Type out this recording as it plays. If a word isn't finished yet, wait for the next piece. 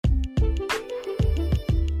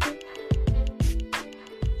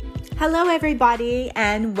Hello, everybody,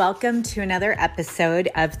 and welcome to another episode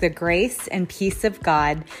of The Grace and Peace of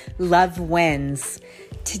God, Love Wins.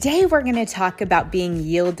 Today, we're going to talk about being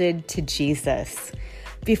yielded to Jesus.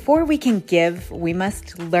 Before we can give, we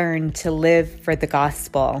must learn to live for the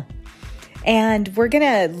gospel. And we're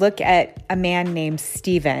going to look at a man named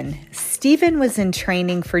Stephen. Stephen was in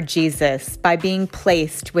training for Jesus by being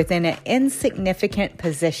placed within an insignificant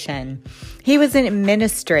position. He was an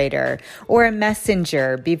administrator or a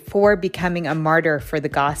messenger before becoming a martyr for the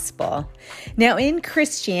gospel. Now, in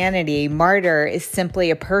Christianity, martyr is simply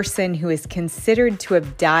a person who is considered to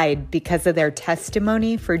have died because of their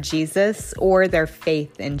testimony for Jesus or their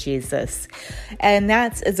faith in Jesus. And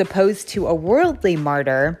that's as opposed to a worldly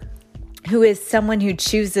martyr, who is someone who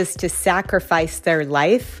chooses to sacrifice their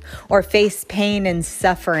life or face pain and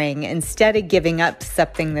suffering instead of giving up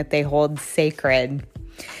something that they hold sacred.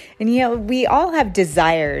 And we all have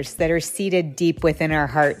desires that are seated deep within our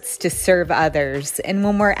hearts to serve others. And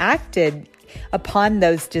when we're acted upon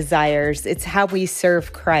those desires, it's how we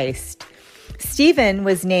serve Christ. Stephen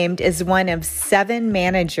was named as one of 7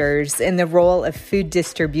 managers in the role of food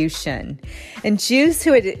distribution. And Jews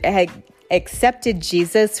who had accepted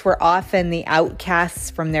Jesus were often the outcasts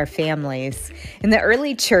from their families. In the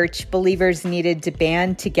early church, believers needed to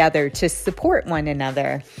band together to support one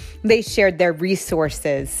another. They shared their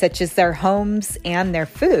resources, such as their homes and their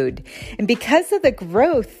food. And because of the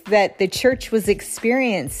growth that the church was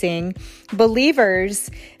experiencing, believers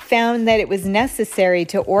found that it was necessary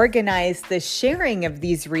to organize the sharing of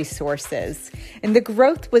these resources. And the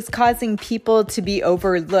growth was causing people to be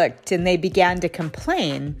overlooked, and they began to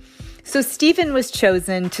complain. So Stephen was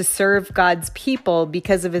chosen to serve God's people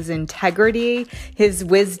because of his integrity, his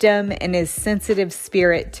wisdom, and his sensitive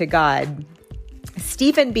spirit to God.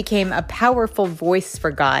 Stephen became a powerful voice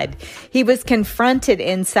for God. He was confronted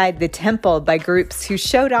inside the temple by groups who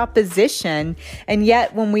showed opposition, and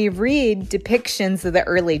yet when we read depictions of the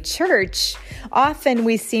early church, often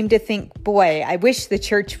we seem to think, boy, I wish the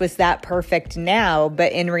church was that perfect now,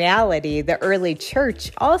 but in reality, the early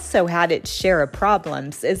church also had its share of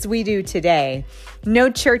problems, as we do today.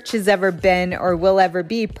 No church has ever been or will ever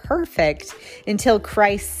be perfect until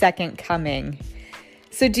Christ's second coming.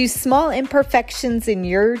 So do small imperfections in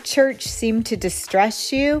your church seem to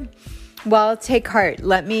distress you? Well, take heart.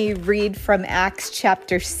 Let me read from Acts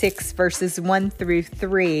chapter 6, verses 1 through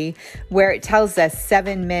 3, where it tells us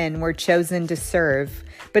 7 men were chosen to serve.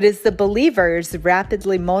 But as the believers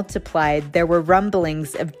rapidly multiplied, there were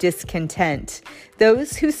rumblings of discontent.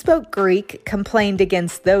 Those who spoke Greek complained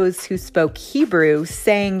against those who spoke Hebrew,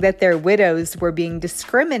 saying that their widows were being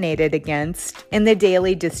discriminated against in the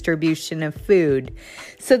daily distribution of food.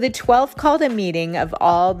 So the 12 called a meeting of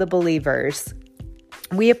all the believers.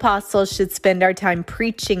 We apostles should spend our time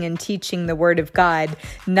preaching and teaching the word of God,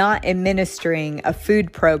 not administering a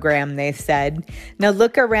food program, they said. Now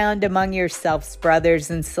look around among yourselves,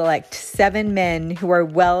 brothers, and select 7 men who are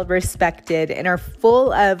well respected and are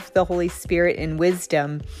full of the Holy Spirit and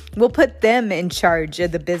wisdom. We'll put them in charge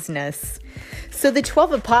of the business. So the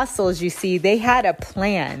 12 apostles, you see, they had a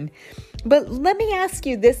plan. But let me ask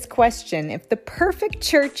you this question. If the perfect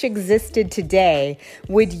church existed today,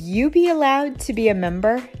 would you be allowed to be a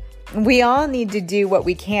member? We all need to do what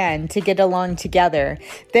we can to get along together,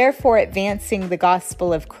 therefore advancing the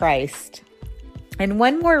gospel of Christ. And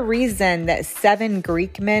one more reason that 7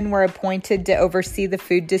 Greek men were appointed to oversee the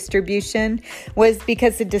food distribution was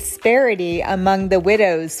because a disparity among the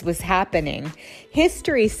widows was happening.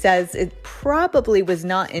 History says it probably was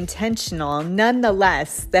not intentional.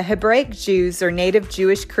 Nonetheless, the Hebraic Jews or native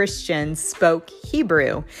Jewish Christians spoke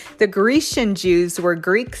Hebrew. The Grecian Jews were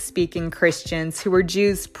Greek-speaking Christians who were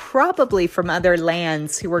Jews probably from other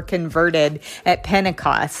lands who were converted at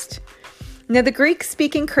Pentecost. Now, the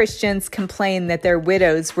Greek-speaking Christians complained that their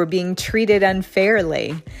widows were being treated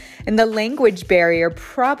unfairly, and the language barrier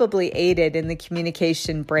probably aided in the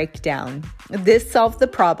communication breakdown. This solved the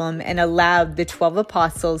problem and allowed the 12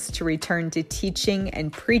 apostles to return to teaching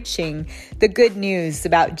and preaching the good news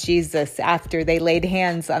about Jesus after they laid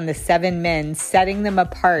hands on the 7 men, setting them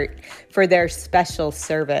apart for their special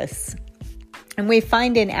service. And we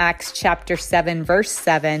find in Acts chapter 7, verse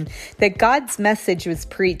 7, that God's message was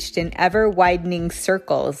preached in ever-widening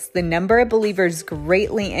circles. The number of believers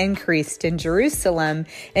greatly increased in Jerusalem,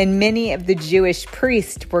 and many of the Jewish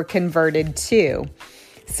priests were converted too.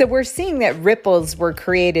 So we're seeing that ripples were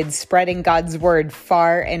created spreading God's word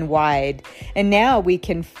far and wide. And now we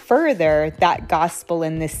can further that gospel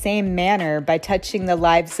in the same manner by touching the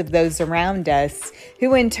lives of those around us,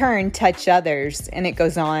 who in turn touch others. And it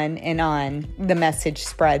goes on and on. The message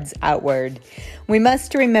spreads outward. We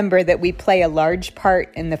must remember that we play a large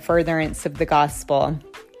part in the furtherance of the gospel.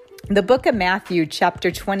 The book of Matthew,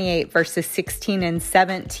 chapter 28, verses 16 and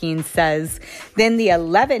 17 says, "Then the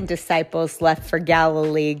 11 disciples left for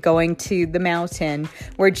Galilee, going to the mountain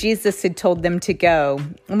where Jesus had told them to go.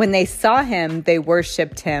 When they saw him, they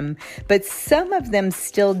worshipped him, but some of them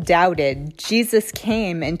still doubted. Jesus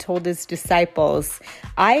came and told his disciples,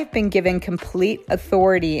 'I have been given complete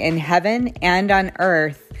authority in heaven and on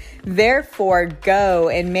earth. Therefore, go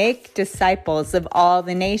and make disciples of all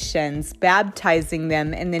the nations, baptizing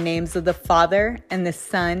them in the names of the Father and the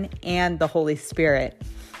Son and the Holy Spirit.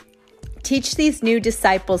 Teach these new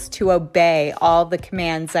disciples to obey all the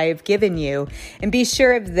commands I have given you, and be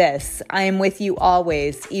sure of this, I am with you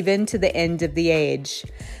always, even to the end of the age.'"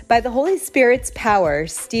 By the Holy Spirit's power,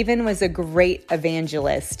 Stephen was a great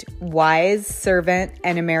evangelist, wise servant,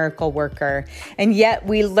 and a miracle worker. And yet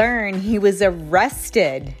we learn he was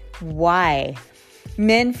arrested. Why?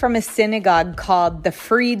 Men from a synagogue called the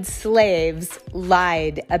Freed Slaves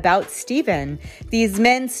lied about Stephen. These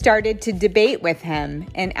men started to debate with him,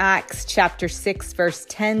 and Acts chapter 6 verse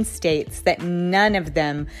 10 states that none of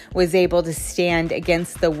them was able to stand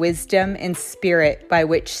against the wisdom and spirit by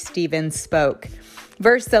which Stephen spoke.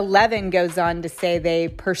 Verse 11 goes on to say they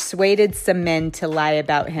persuaded some men to lie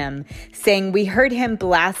about him, saying, "We heard him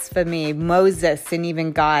blaspheme Moses and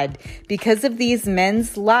even God." Because of these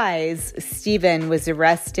men's lies, Stephen was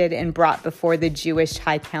arrested and brought before the Jewish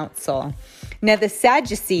high council. Now, the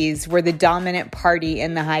Sadducees were the dominant party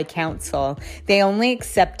in the high council. They only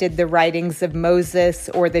accepted the writings of Moses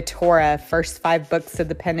or the Torah, first 5 books of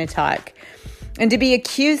the Pentateuch. And to be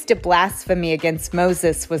accused of blasphemy against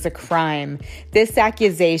Moses was a crime. This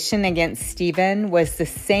accusation against Stephen was the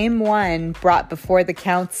same one brought before the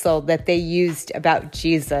council that they used about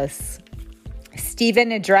Jesus.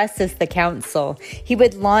 Stephen addresses the council. He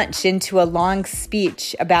would launch into a long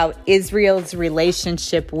speech about Israel's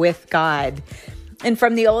relationship with God. And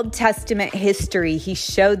from the Old Testament history, he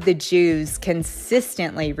showed the Jews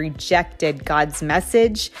consistently rejected God's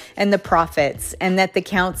message and the prophets, and that the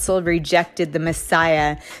council rejected the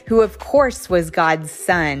Messiah, who of course was God's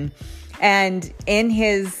son. And in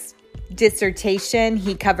his dissertation,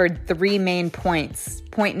 he covered 3 main points.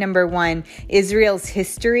 Point number 1, Israel's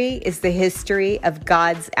history is the history of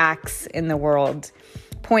God's acts in the world.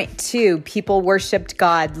 Point 2, people worshiped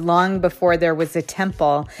God long before there was a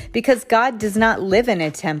temple because God does not live in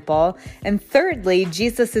a temple. And thirdly,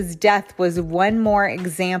 Jesus' death was one more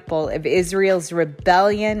example of Israel's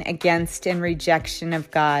rebellion against and rejection of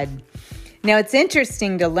God. Now, it's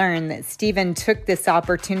interesting to learn that Stephen took this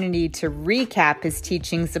opportunity to recap his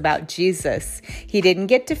teachings about Jesus. He didn't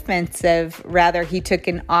get defensive, rather he took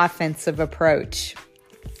an offensive approach.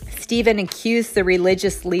 Stephen accused the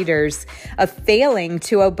religious leaders of failing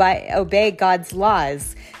to obey God's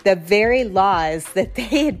laws, the very laws that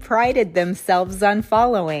they had prided themselves on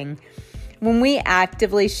following. When we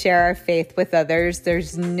actively share our faith with others,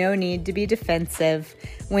 there's no need to be defensive.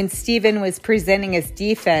 When Stephen was presenting his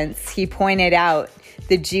defense, he pointed out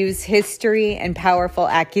the Jews' history and powerful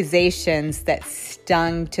accusations that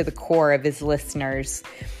stung to the core of his listeners.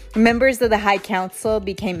 Members of the High Council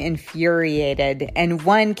became infuriated, and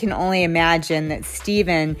one can only imagine that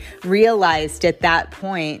Stephen realized at that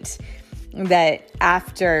point that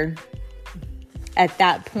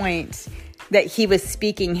that he was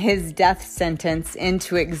speaking his death sentence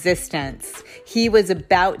into existence. He was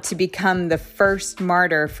about to become the first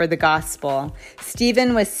martyr for the gospel.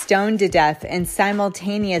 Stephen was stoned to death, and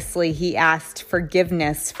simultaneously he asked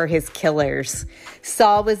forgiveness for his killers.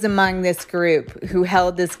 Saul was among this group who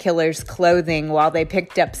held his killers' clothing while they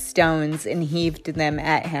picked up stones and heaved them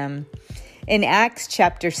at him. In Acts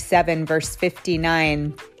chapter 7, verse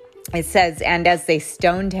 59, it says, "And as they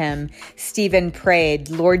stoned him, Stephen prayed,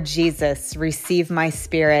 'Lord Jesus, receive my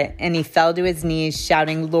spirit.' And he fell to his knees,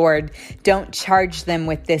 shouting, 'Lord, don't charge them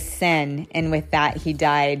with this sin.' And with that, he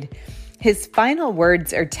died." His final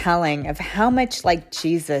words are telling of how much like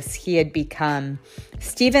Jesus he had become.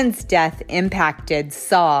 Stephen's death impacted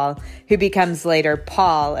Saul, who becomes later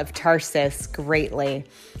Paul of Tarsus, greatly.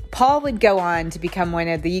 Paul would go on to become one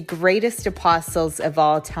of the greatest apostles of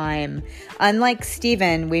all time. Unlike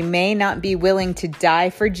Stephen, we may not be willing to die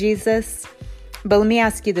for Jesus, but let me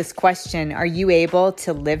ask you this question. Are you able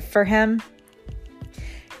to live for him?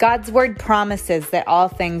 God's word promises that all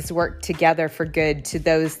things work together for good to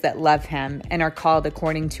those that love him and are called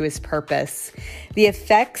according to his purpose. The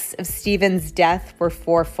effects of Stephen's death were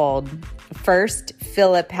fourfold. First,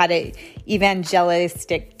 Philip had an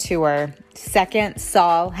evangelistic tour. Second,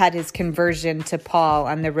 Saul had his conversion to Paul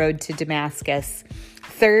on the road to Damascus.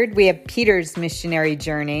 Third, we have Peter's missionary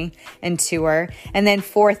journey and tour. And then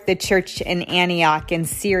fourth, the church in Antioch in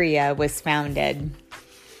Syria was founded.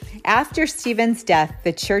 After Stephen's death,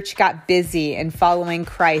 the church got busy in following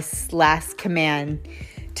Christ's last command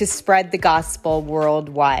to spread the gospel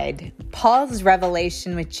worldwide. Paul's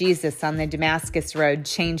revelation with Jesus on the Damascus Road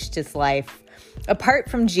changed his life. Apart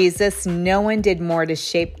from Jesus, no one did more to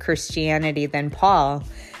shape Christianity than Paul.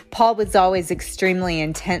 Paul was always extremely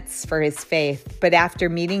intense for his faith, but after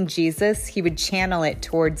meeting Jesus, he would channel it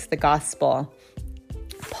towards the gospel.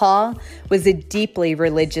 Paul was a deeply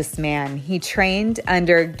religious man. He trained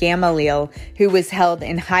under Gamaliel, who was held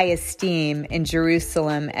in high esteem in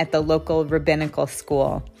Jerusalem at the local rabbinical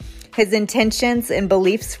school. His intentions and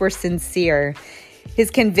beliefs were sincere. His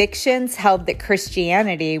convictions held that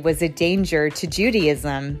Christianity was a danger to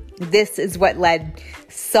Judaism. This is what led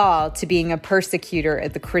Saul to being a persecutor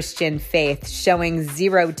of the Christian faith, showing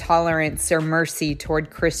zero tolerance or mercy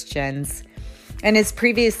toward Christians. And as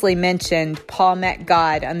previously mentioned, Paul met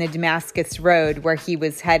God on the Damascus Road where he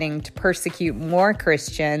was heading to persecute more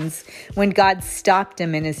Christians when God stopped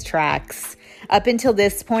him in his tracks. Up until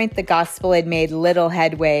this point, the gospel had made little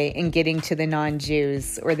headway in getting to the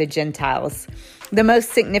non-Jews or the Gentiles. The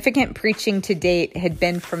most significant preaching to date had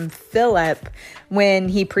been from Philip when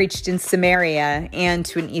he preached in Samaria and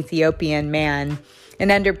to an Ethiopian man.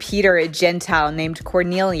 And under Peter, a Gentile named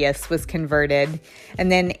Cornelius was converted.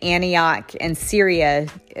 And then Antioch and Syria,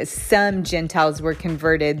 some Gentiles were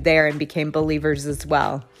converted there and became believers as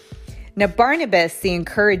well. Now, Barnabas, the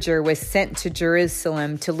encourager, was sent to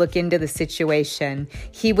Jerusalem to look into the situation.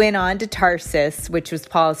 He went on to Tarsus, which was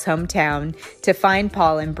Paul's hometown, to find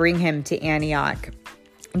Paul and bring him to Antioch.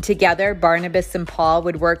 And together, Barnabas and Paul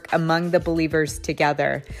would work among the believers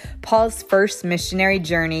together. Paul's first missionary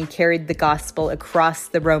journey carried the gospel across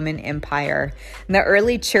the Roman Empire. And the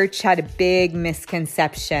early church had a big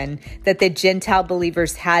misconception that the Gentile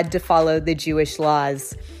believers had to follow the Jewish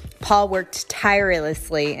laws. Paul worked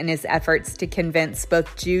tirelessly in his efforts to convince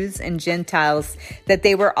both Jews and Gentiles that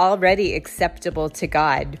they were already acceptable to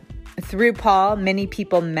God. Through Paul, many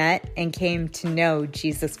people met and came to know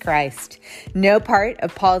Jesus Christ. No part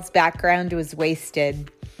of Paul's background was wasted.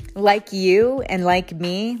 Like you and like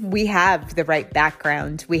me, we have the right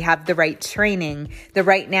background. We have the right training, the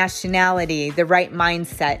right nationality, the right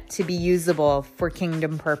mindset to be usable for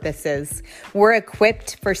kingdom purposes. We're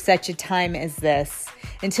equipped for such a time as this.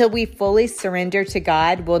 Until we fully surrender to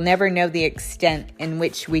God, we'll never know the extent in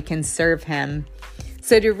which we can serve him.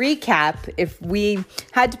 So to recap, if we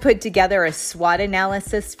had to put together a SWOT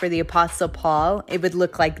analysis for the Apostle Paul, it would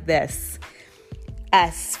look like this.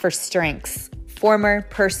 S for strengths. Former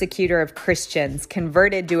persecutor of Christians,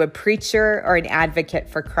 converted to a preacher or an advocate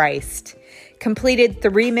for Christ. Completed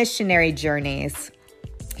 3 missionary journeys.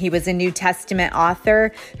 He was a New Testament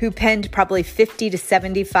author who penned probably 50 to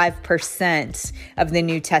 75% of the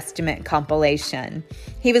New Testament compilation.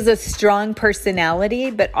 He was a strong personality,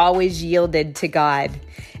 but always yielded to God.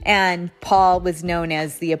 And Paul was known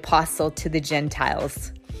as the apostle to the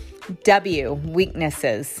Gentiles. W,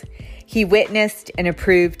 weaknesses. He witnessed and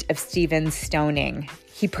approved of Stephen's stoning.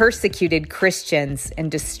 He persecuted Christians and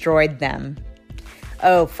destroyed them.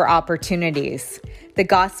 O, for opportunities. The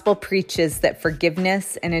gospel preaches that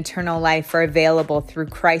forgiveness and eternal life are available through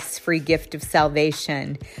Christ's free gift of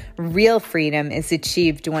salvation. Real freedom is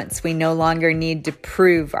achieved once we no longer need to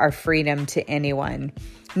prove our freedom to anyone.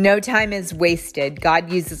 No time is wasted. God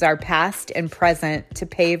uses our past and present to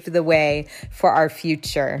pave the way for our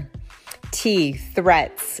future. T,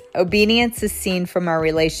 threats. Obedience is seen from our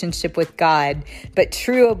relationship with God, but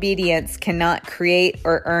true obedience cannot create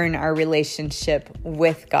or earn our relationship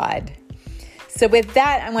with God. So with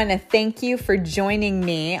that, I want to thank you for joining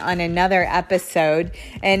me on another episode.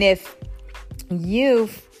 And if you,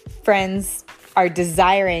 friends, are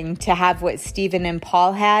desiring to have what Stephen and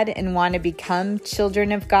Paul had and want to become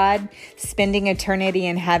children of God, spending eternity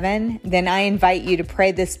in heaven, then I invite you to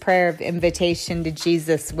pray this prayer of invitation to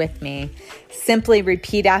Jesus with me. Simply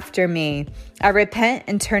repeat after me. I repent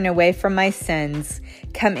and turn away from my sins.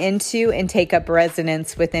 Come into and take up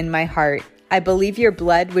residence within my heart. I believe your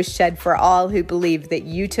blood was shed for all who believe that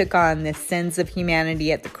you took on the sins of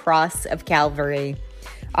humanity at the cross of Calvary.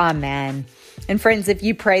 Amen. And friends, if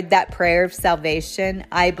you prayed that prayer of salvation,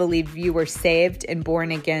 I believe you were saved and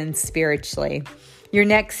born again spiritually. Your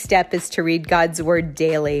next step is to read God's word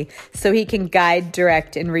daily so he can guide,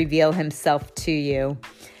 direct, and reveal himself to you.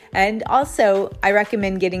 And also, I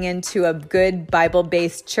recommend getting into a good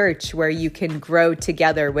Bible-based church where you can grow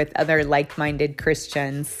together with other like-minded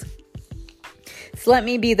Christians. So let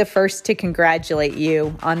me be the first to congratulate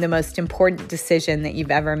you on the most important decision that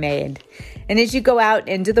you've ever made. And as you go out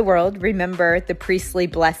into the world, remember the priestly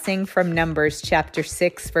blessing from Numbers chapter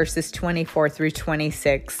 6, verses 24 through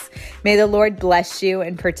 26. May the Lord bless you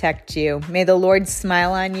and protect you. May the Lord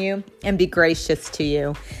smile on you and be gracious to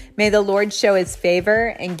you. May the Lord show his favor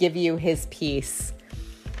and give you his peace.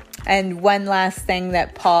 And one last thing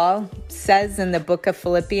that Paul says in the book of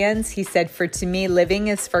Philippians, he said, "For to me, living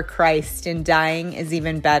is for Christ and dying is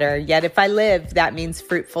even better. Yet if I live, that means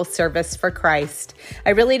fruitful service for Christ.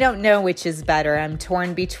 I really don't know which is better. I'm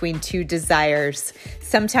torn between two desires.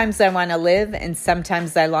 Sometimes I want to live and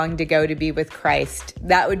sometimes I long to go to be with Christ.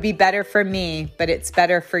 That would be better for me, but it's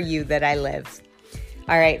better for you that I live."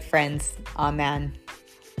 All right, friends. Amen.